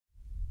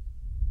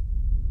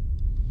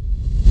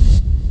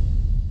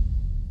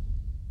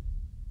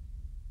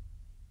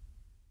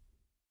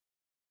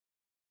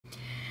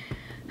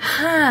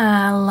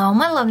Hello,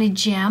 my lovely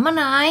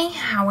Gemini.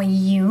 How are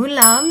you,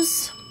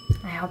 loves?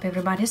 I hope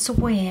everybody's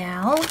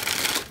well.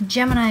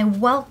 Gemini,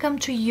 welcome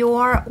to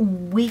your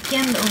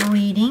weekend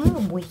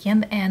reading,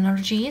 weekend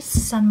energies,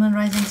 Sun, Moon,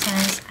 Rising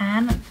Signs,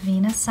 and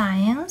Venus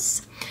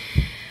Signs.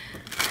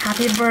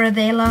 Happy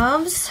birthday,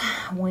 loves.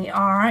 We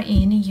are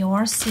in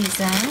your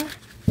season.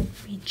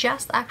 We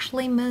just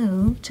actually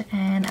moved,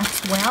 and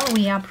as well,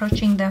 we are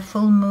approaching the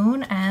full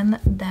moon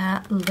and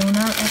the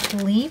lunar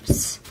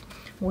eclipse,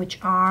 which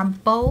are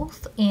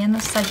both in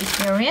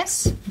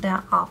Sagittarius,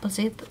 the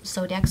opposite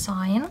zodiac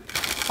sign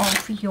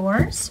of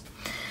yours.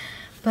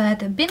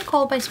 But been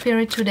called by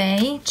Spirit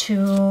today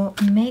to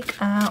make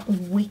a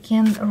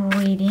weekend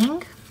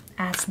reading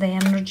as the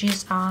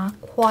energies are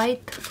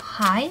quite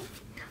high.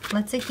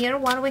 Let's see here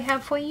what we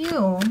have for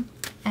you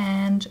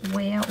and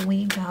where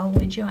we go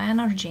with your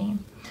energy.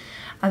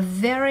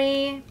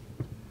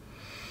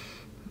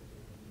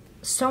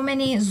 So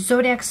many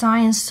zodiac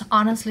signs,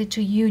 honestly,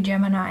 to you,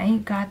 Gemini,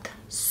 got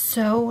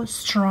so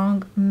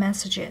strong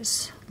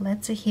messages.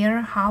 Let's see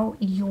here how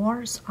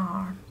yours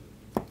are.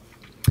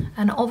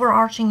 An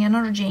overarching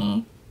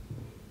energy,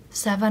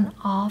 7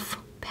 of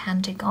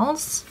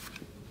Pentacles,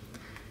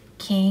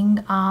 King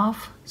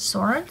of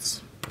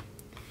Swords,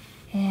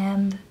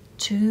 and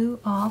 2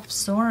 of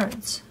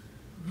Swords.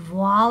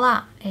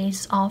 Voila,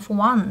 Ace of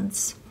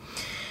Wands.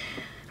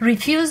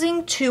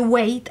 Refusing to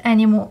wait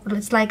anymore.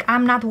 It's like,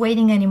 I'm not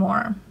waiting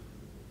anymore.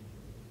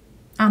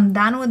 I'm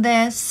done with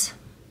this.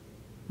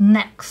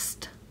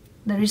 Next.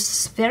 There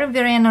is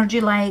very energy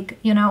like,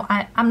 you know,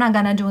 I'm not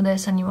gonna do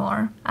this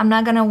anymore. I'm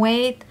not gonna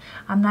wait.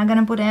 I'm not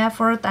gonna put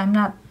effort. I'm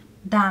not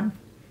done.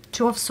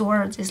 2 of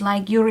Swords is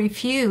like you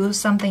refuse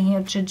something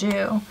here to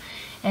do.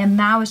 And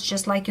now it's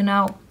just like, you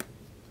know,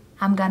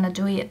 I'm gonna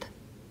do it.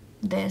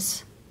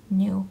 This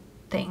new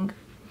thing.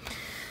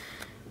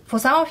 For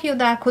some of you,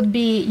 that could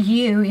be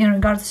you in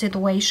regards to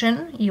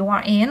situation you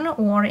are in,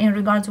 or in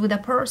regards with a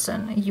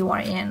person you are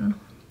in.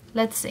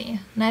 Let's see.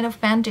 Knight of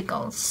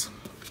Pentacles,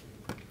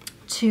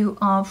 2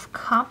 of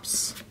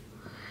Cups,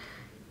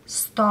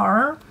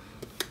 Star,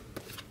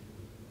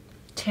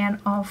 10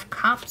 of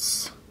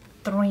Cups,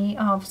 3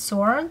 of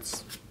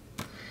Swords,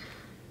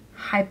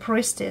 High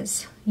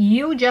Priestess.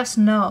 You just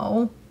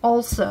know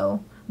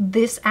also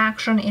this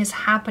action is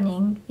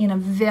happening in a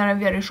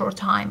very short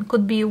time.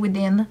 Could be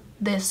within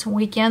this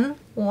weekend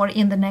or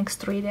in the next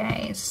 3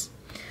 days.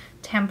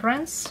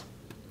 Temperance,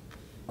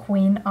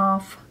 Queen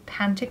of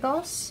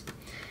Pentacles,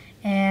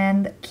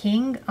 and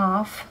King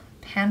of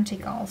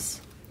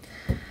Pentacles.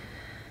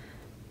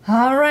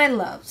 All right,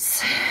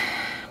 loves.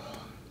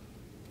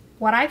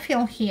 What I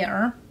feel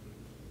here,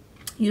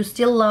 you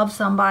still love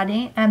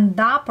somebody, and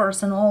that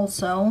person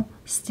also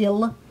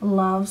still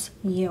loves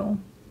you.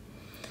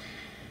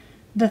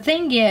 The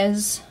thing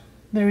is,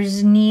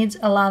 needs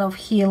a lot of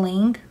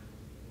healing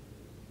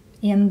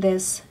in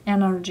this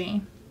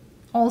energy.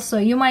 Also,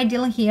 you might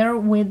deal here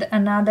with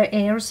another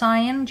air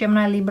sign,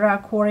 Gemini, Libra,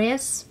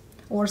 Aquarius,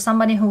 or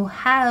somebody who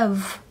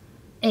have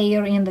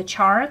air in the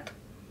chart.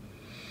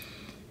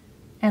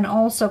 And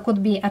also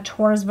could be a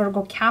Taurus,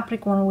 Virgo,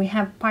 Capricorn. We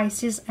have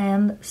Pisces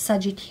and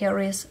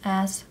Sagittarius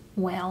as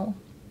well.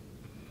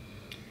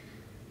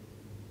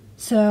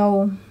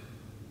 So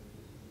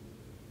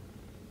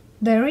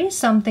there is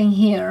something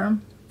here.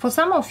 For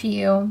some of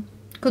you,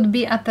 could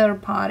be a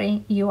third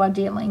party you are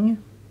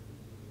dealing.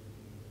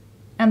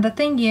 And the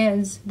thing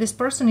is, this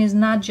person is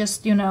not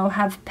just, you know,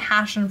 have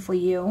passion for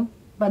you,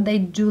 but they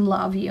do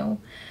love you.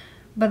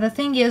 But the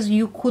thing is,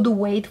 you could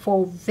wait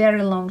for a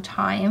very long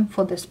time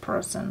for this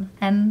person,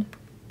 and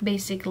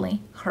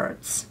basically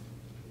hurts.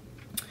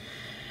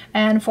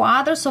 And for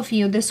others of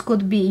you, this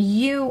could be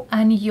you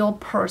and your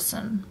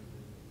person.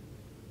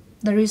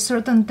 There is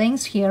certain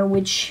things here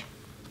which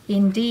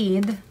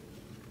indeed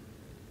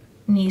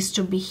needs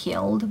to be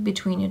healed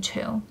between you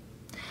two.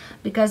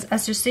 Because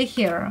as you see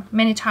here,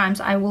 many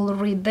times I will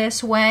read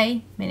this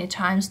way, many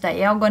times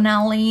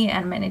diagonally,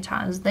 and many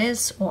times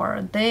this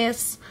or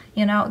this.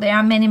 You know, there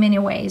are many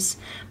ways.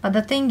 But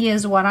the thing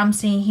is, what I'm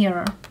seeing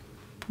here,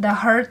 the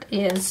hurt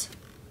is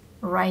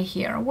right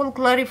here. We'll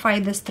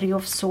clarify this 3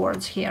 of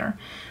Swords here.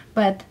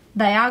 But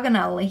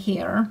diagonally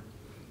here,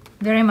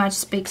 very much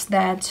speaks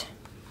that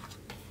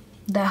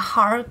the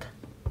heart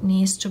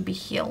needs to be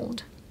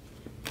healed.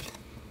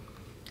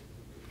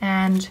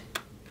 And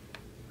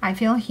I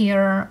feel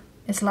here,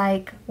 it's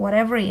like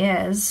whatever it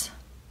is,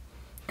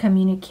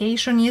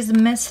 communication is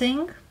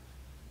missing.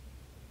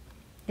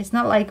 It's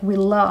not like we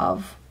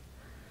love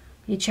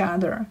each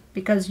other,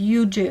 because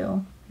you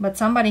do. But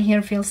somebody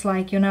here feels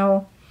like, you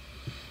know,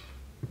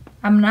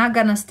 I'm not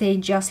gonna stay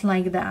just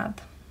like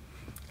that.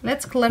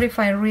 Let's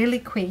clarify really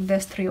quick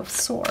this 3 of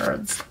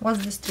Swords.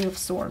 What's this 3 of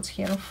Swords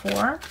here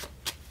for?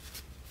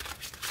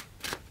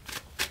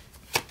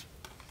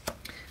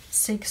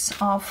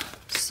 6 of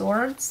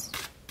Swords,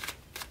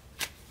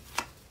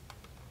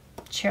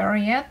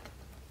 Chariot.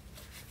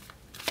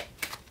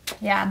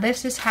 Yeah,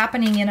 this is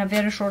happening in a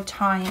very short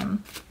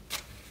time.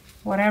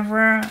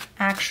 Whatever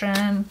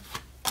action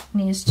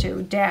needs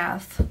to,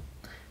 death.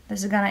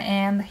 This is gonna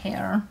end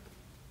here.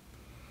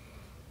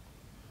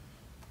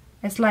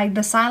 It's like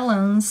the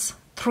silence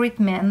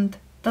treatment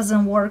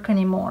doesn't work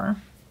anymore.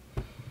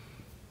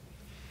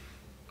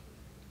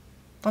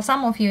 For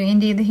some of you,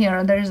 indeed,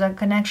 here, there is a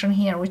connection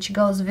here which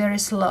goes very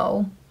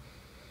slow.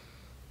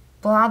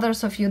 For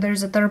others of you,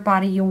 there's a third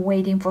party you're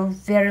waiting for a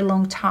very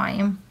long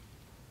time.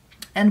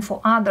 And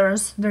for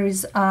others, there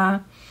is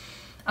a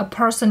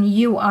person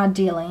you are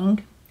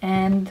dealing,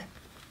 and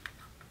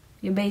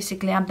you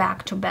basically are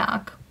back to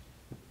back.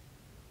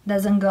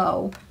 Doesn't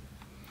go.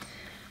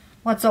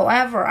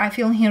 Whatsoever, I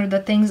feel here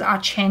that things are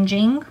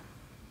changing.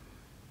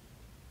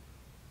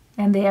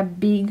 And they are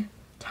big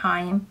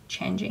time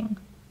changing.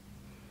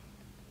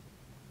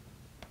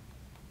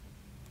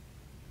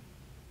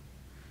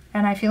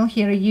 And I feel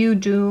here you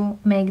do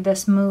make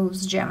these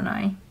moves,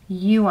 Gemini.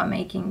 You are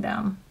making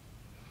them.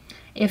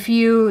 If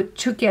you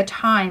took your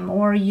time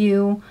or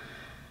you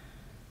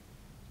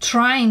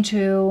trying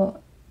to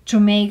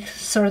make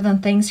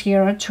certain things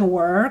here to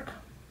work,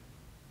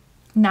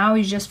 now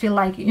you just feel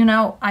like, you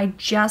know, I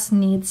just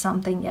need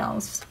something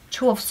else.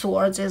 Two of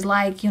Swords is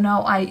like, you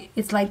know,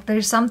 it's like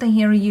there's something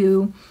here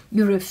you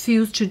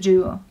refuse to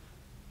do.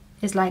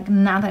 It's like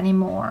not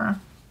anymore.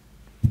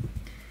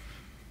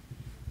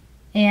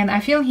 And I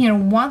feel here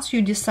once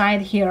you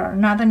decide here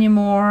not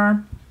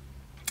anymore,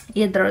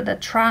 either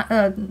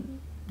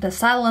the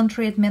silent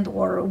treatment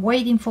or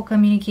waiting for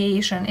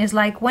communication, is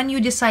like when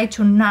you decide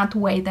to not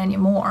wait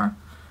anymore,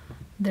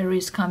 there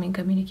is coming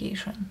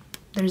communication.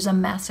 There's a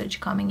message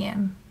coming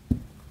in.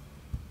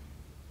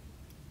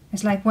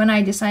 It's like when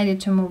I decided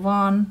to move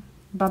on,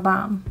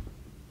 ba-bam,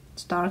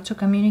 start to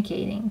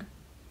communicating.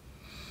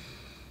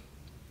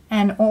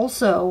 And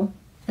also,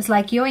 it's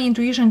like your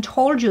intuition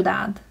told you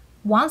that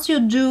once you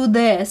do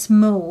this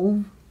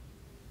move,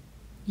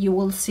 you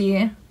will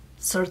see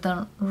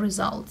certain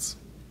results.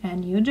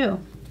 And you do.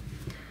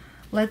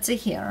 Let's see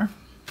here.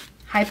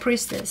 High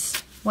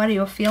Priestess, what are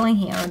you feeling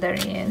here? There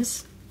it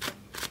is.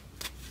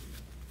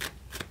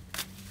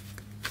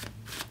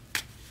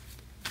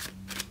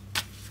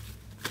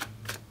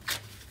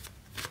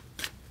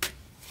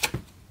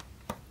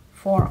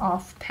 Four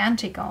of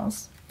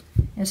Pentacles.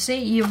 You see,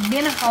 you've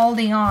been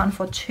holding on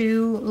for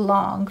too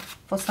long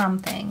for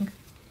something.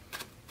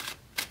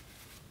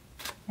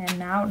 And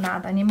now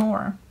not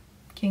anymore.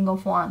 King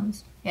of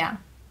Wands. Yeah.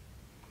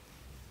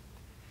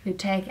 You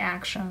take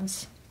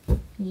actions.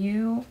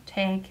 You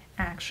take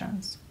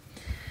actions.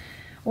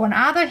 On the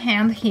other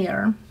hand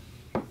here,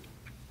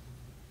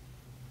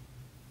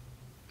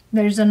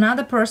 there's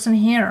another person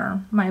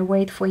here might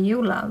wait for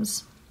you,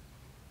 loves.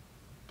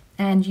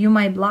 And you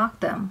might block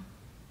them.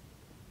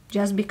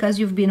 Just because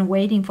you've been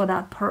waiting for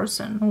that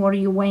person, or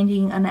you're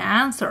waiting an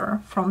answer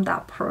from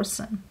that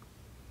person.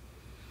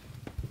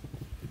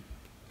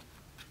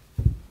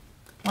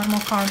 One more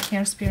card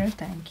here, Spirit,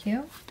 thank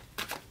you.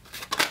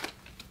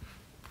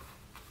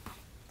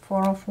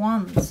 Four of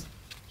Wands,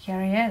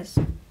 here he is.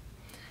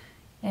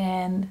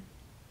 And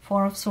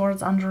Four of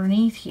Swords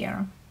underneath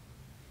here.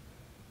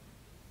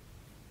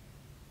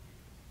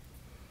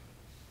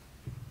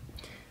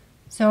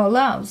 So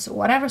loves,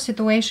 whatever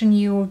situation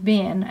you've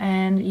been,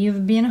 and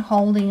you've been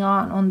holding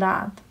on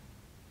that.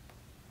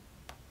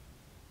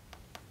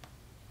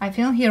 I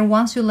feel here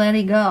once you let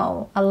it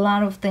go, a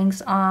lot of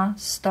things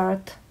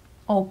start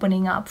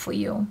opening up for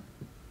you.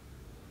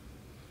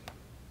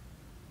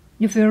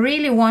 If you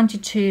really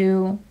wanted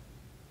to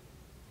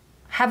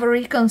have a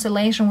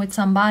reconciliation with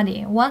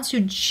somebody, once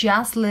you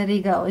just let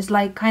it go, it's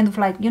like kind of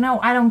like, you know,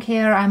 I don't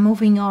care, I'm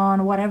moving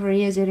on, whatever it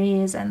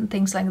is, and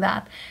things like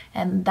that.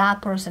 And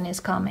that person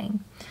is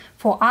coming.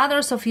 For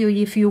others of you,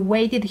 if you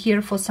waited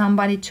here for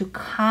somebody to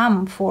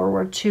come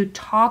forward to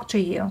talk to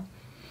you,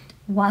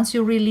 once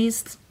you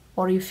release,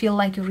 or you feel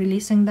like you're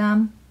releasing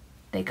them,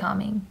 they're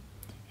coming.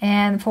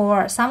 And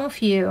for some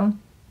of you,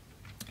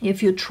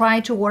 if you try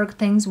to work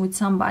things with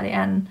somebody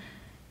and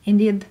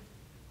indeed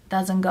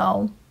doesn't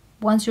go,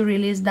 once you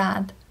release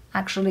that,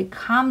 actually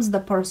comes the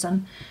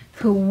person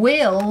who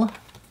will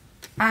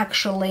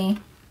actually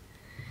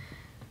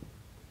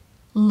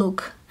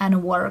look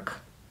and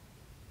work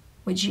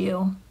with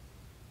you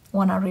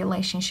on a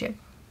relationship.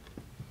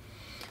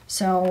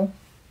 So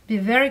be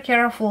very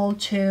careful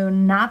to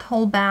not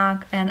hold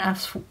back, and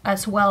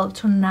as well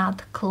to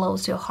not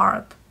close your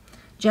heart.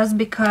 Just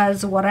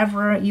because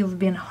whatever you've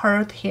been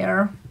hurt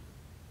here,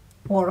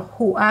 or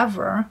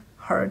whoever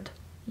hurt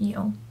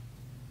you,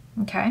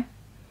 okay?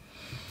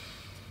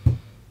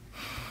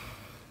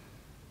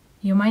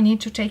 You might need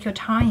to take your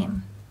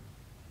time.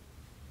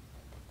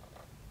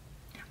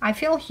 I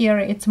feel here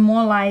it's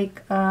more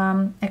like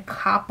a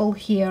couple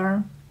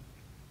here,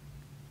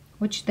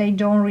 which they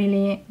don't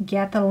really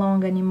get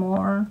along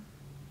anymore.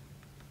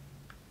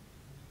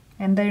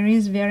 And there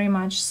is very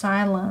much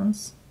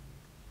silence.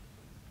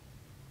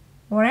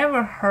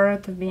 Whatever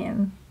hurt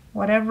been,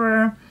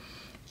 whatever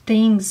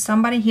things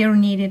somebody here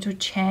needed to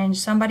change,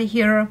 somebody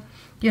here,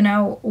 you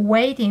know,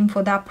 waiting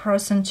for that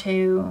person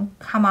to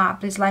come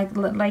up. It's like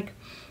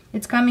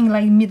it's coming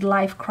like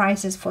midlife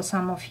crisis for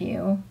some of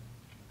you.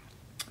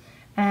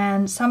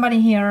 And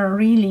somebody here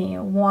really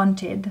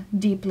wanted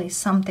deeply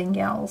something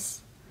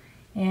else.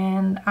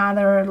 and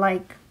other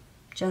like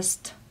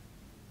just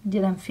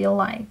didn't feel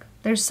like.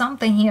 There's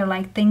something here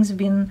like things have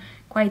been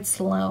quite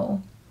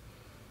slow.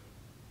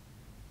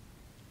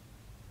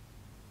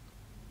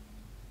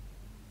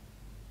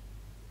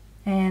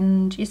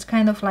 And it's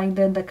kind of like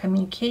the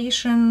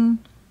communication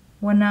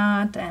were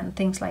not and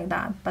things like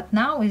that. But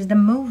now is the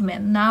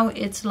movement. Now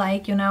it's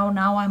like, you know,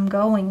 now I'm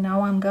going,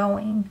 now I'm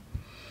going.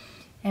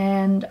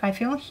 And I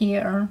feel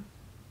here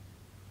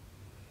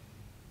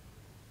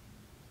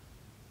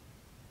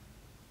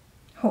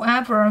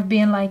whoever have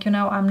been like, you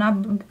know, I'm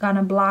not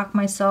gonna block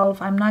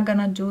myself, I'm not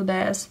gonna do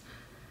this,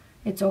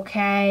 it's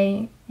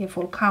okay, if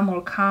will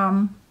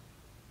come,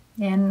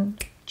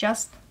 and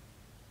just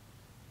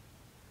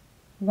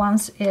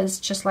once is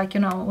just like, you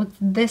know, with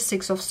this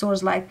Six of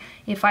Swords, like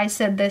if I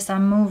said this,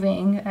 I'm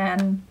moving,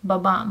 and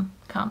ba-bam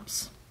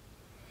comes.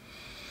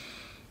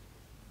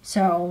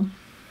 So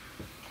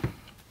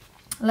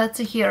let's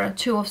see here,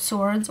 Two of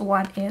Swords,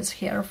 what is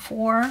here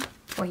for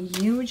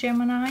you,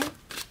 Gemini?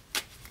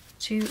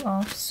 Two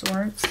of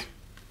Swords,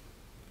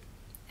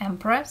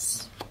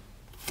 Empress,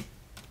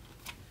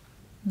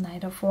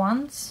 Knight of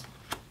Wands,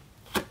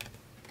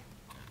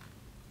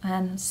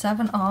 and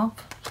Seven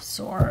of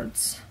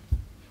Swords.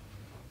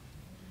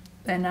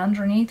 And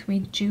underneath we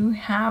do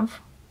have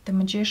the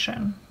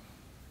Magician.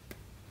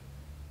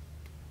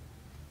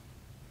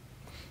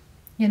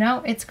 You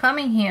know, it's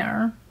coming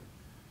here.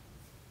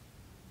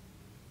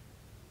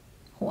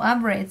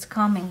 Whoever it's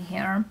coming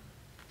here.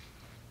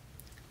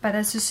 But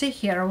as you see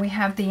here, we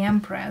have the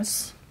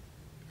Empress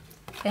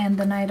and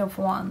the Knight of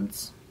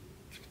Wands.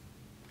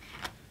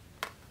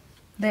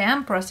 The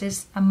Empress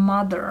is a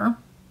mother.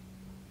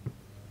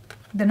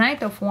 The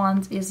Knight of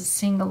Wands is a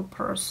single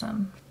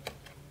person.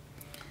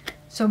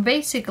 So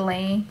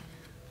basically,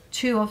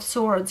 Two of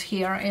Swords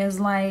here is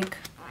like,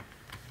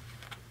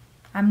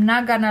 I'm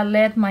not gonna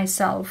let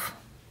myself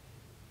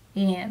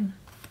in.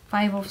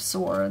 Five of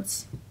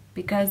Swords,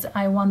 because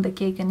I want the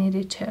cake and eat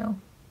it too.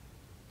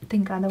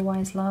 Think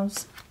otherwise,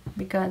 loves,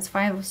 because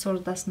Five of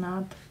Swords does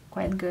not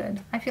quite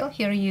good. I feel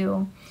here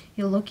you're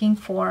looking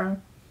for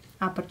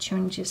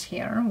opportunities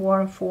here,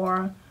 or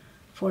for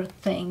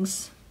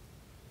things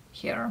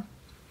here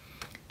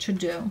to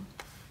do.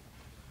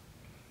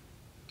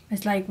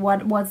 It's like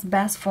what's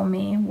best for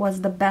me, what's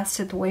the best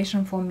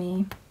situation for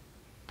me.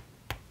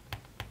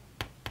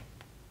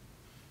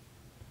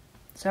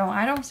 So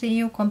I don't see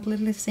you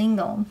completely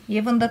single.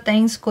 Even the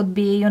things could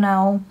be, you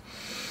know,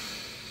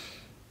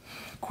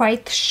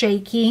 quite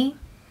shaky.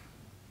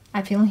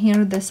 I feel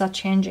here this are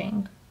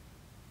changing.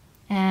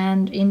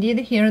 And indeed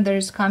here there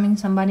is coming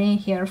somebody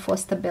here for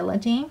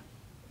stability.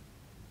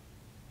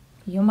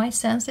 You might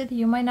sense it,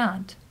 you might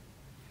not.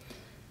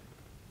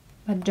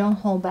 But don't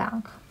hold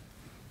back.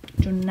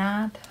 Do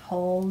not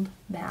hold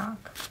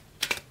back.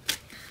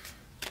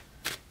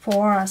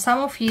 For some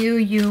of you,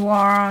 you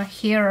are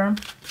here,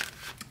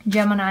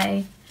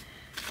 Gemini,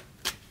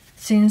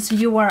 since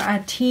you were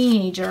a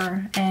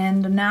teenager,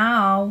 and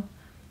now,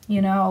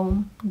 you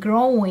know,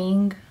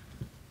 growing,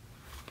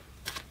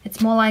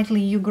 it's more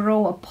likely you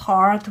grow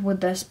apart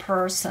with this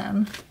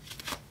person,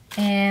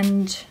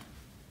 and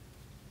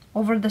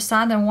over the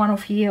sudden one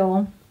of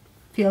you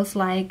feels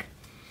like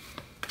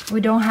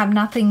we don't have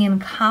nothing in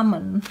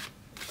common.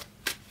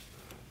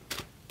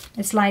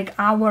 It's like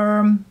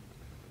our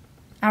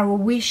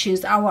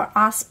wishes, our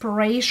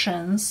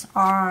aspirations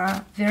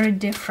are very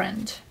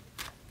different.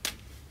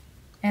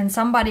 And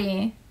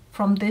somebody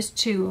from these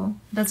two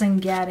doesn't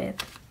get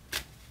it.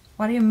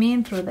 What do you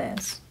mean through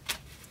this?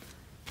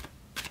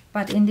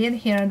 But indeed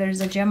here,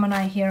 there's a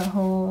Gemini here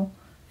who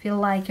feel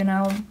like, you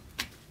know,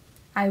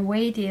 I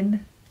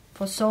waited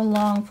for so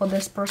long for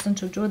this person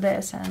to do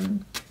this,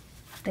 and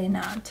they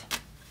not.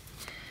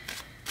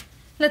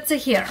 Let's see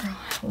here.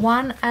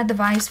 One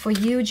advice for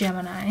you,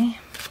 Gemini.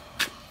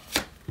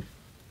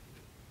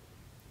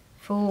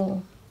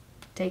 Fool.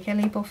 Take a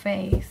leap of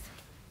faith.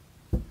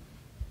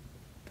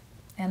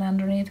 And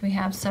underneath we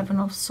have Seven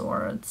of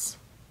Swords.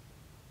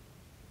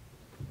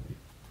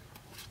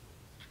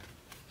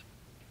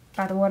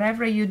 But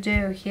whatever you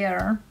do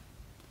here,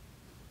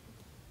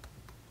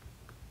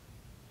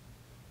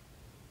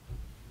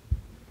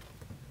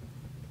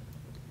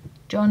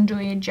 don't do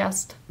it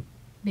just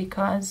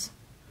because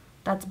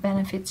that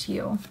benefits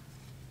you.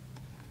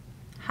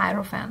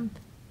 Hierophant.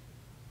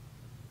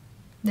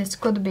 This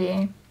could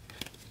be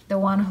the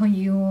one who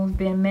you've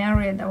been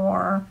married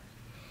or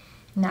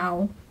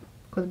now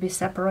could be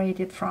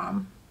separated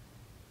from.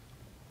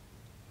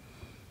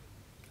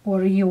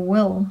 Or you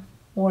will,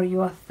 or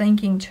you are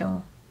thinking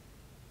to.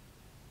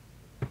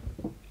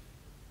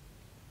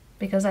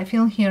 Because I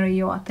feel here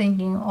you are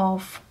thinking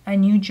of a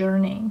new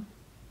journey.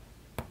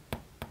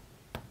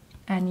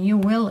 And you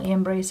will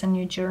embrace a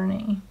new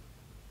journey.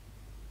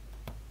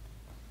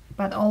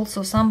 But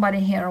also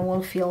somebody here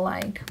will feel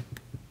like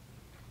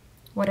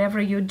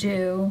whatever you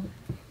do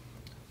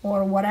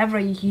or whatever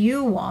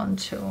you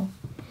want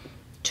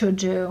to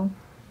do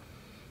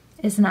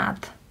is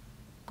not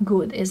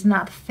good, is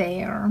not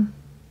fair.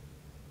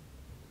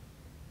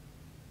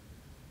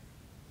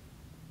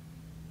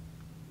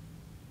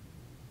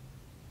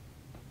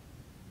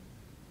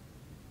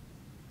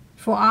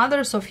 For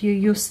others of you,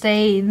 you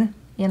stayed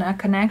in a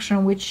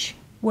connection which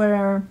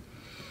were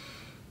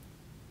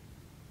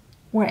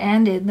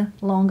ended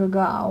long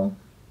ago.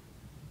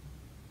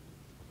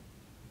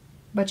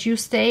 But you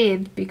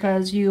stayed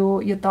because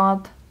you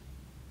thought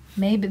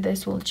maybe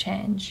this will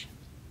change.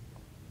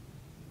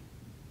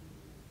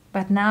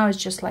 But now it's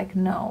just like,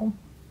 no,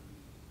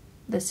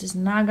 this is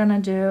not gonna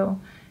do,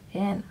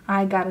 and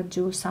I gotta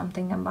do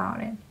something about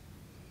it.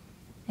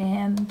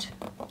 And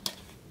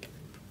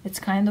it's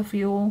kind of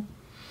you,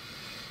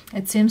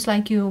 it seems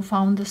like you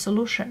found the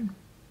solution.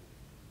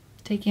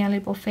 Taking a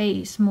leap of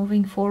faith,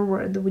 moving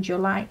forward with your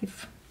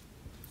life,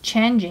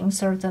 changing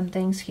certain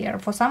things here.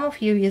 For some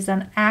of you, is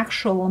an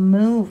actual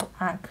move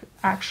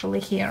actually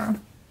here.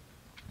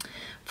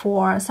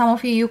 For some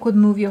of you, you could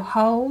move your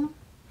home.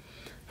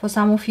 For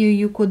some of you,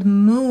 you could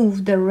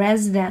move the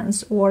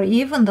residence or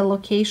even the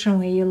location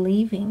where you're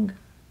living.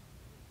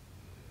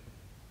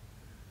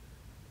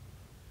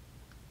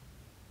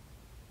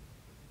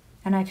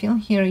 And I feel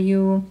here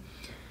you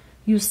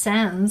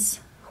sense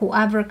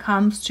whoever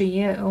comes to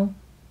you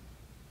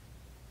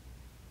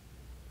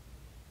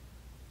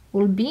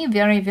will be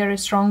very, very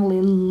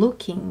strongly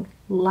looking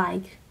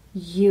like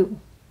you.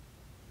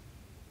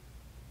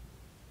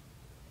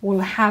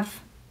 Will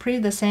have pretty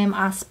the same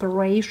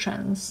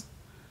aspirations.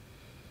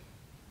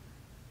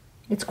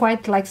 It's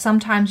quite like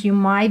sometimes you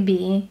might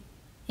be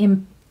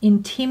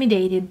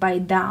intimidated by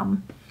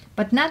them,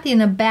 but not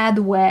in a bad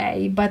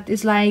way, but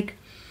it's like,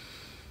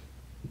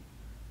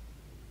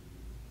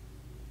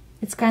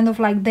 it's kind of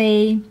like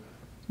they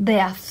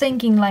are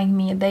thinking like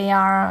me, they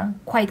are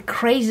quite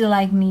crazy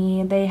like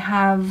me, they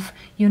have,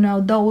 you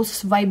know,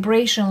 those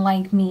vibration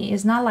like me.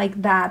 It's not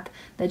like that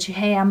you,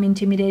 hey, I'm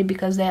intimidated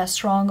because they are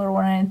stronger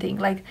or anything.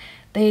 Like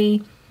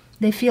they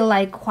feel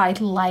like quite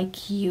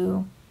like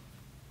you.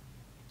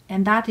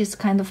 And that is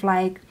kind of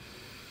like,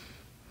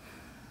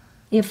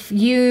 if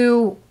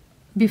you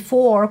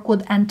before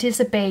could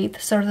anticipate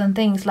certain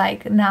things,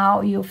 like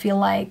now you feel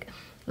like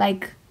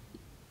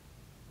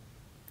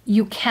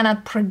you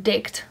cannot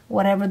predict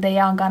whatever they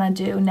are gonna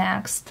do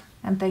next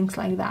and things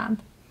like that.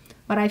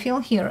 But I feel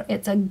here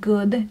it's a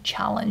good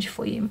challenge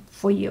for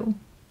you.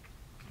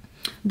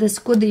 This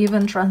could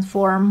even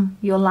transform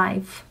your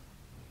life.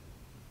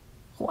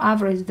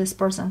 Whoever is this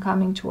person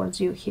coming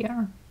towards you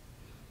here.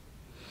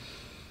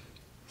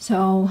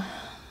 So,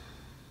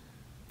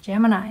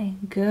 Gemini,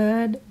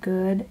 good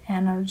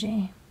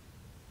energy.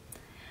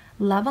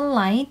 Love and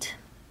light.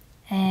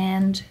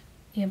 And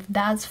if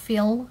that's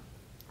feel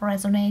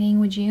resonating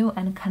with you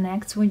and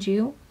connects with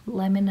you,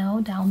 let me know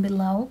down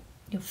below.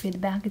 Your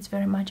feedback is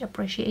very much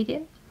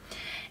appreciated.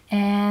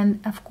 And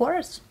of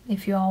course,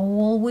 if you are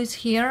always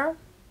here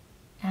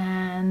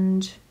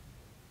and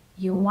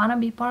you want to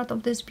be part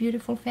of this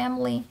beautiful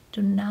family,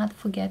 do not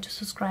forget to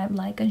subscribe,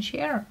 like, and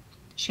share.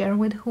 Share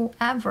with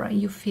whoever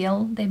you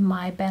feel they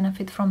might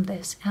benefit from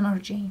this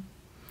energy.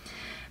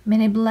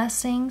 Many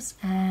blessings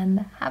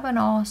and have an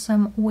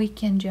awesome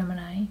weekend,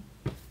 Gemini.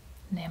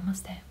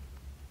 Namaste.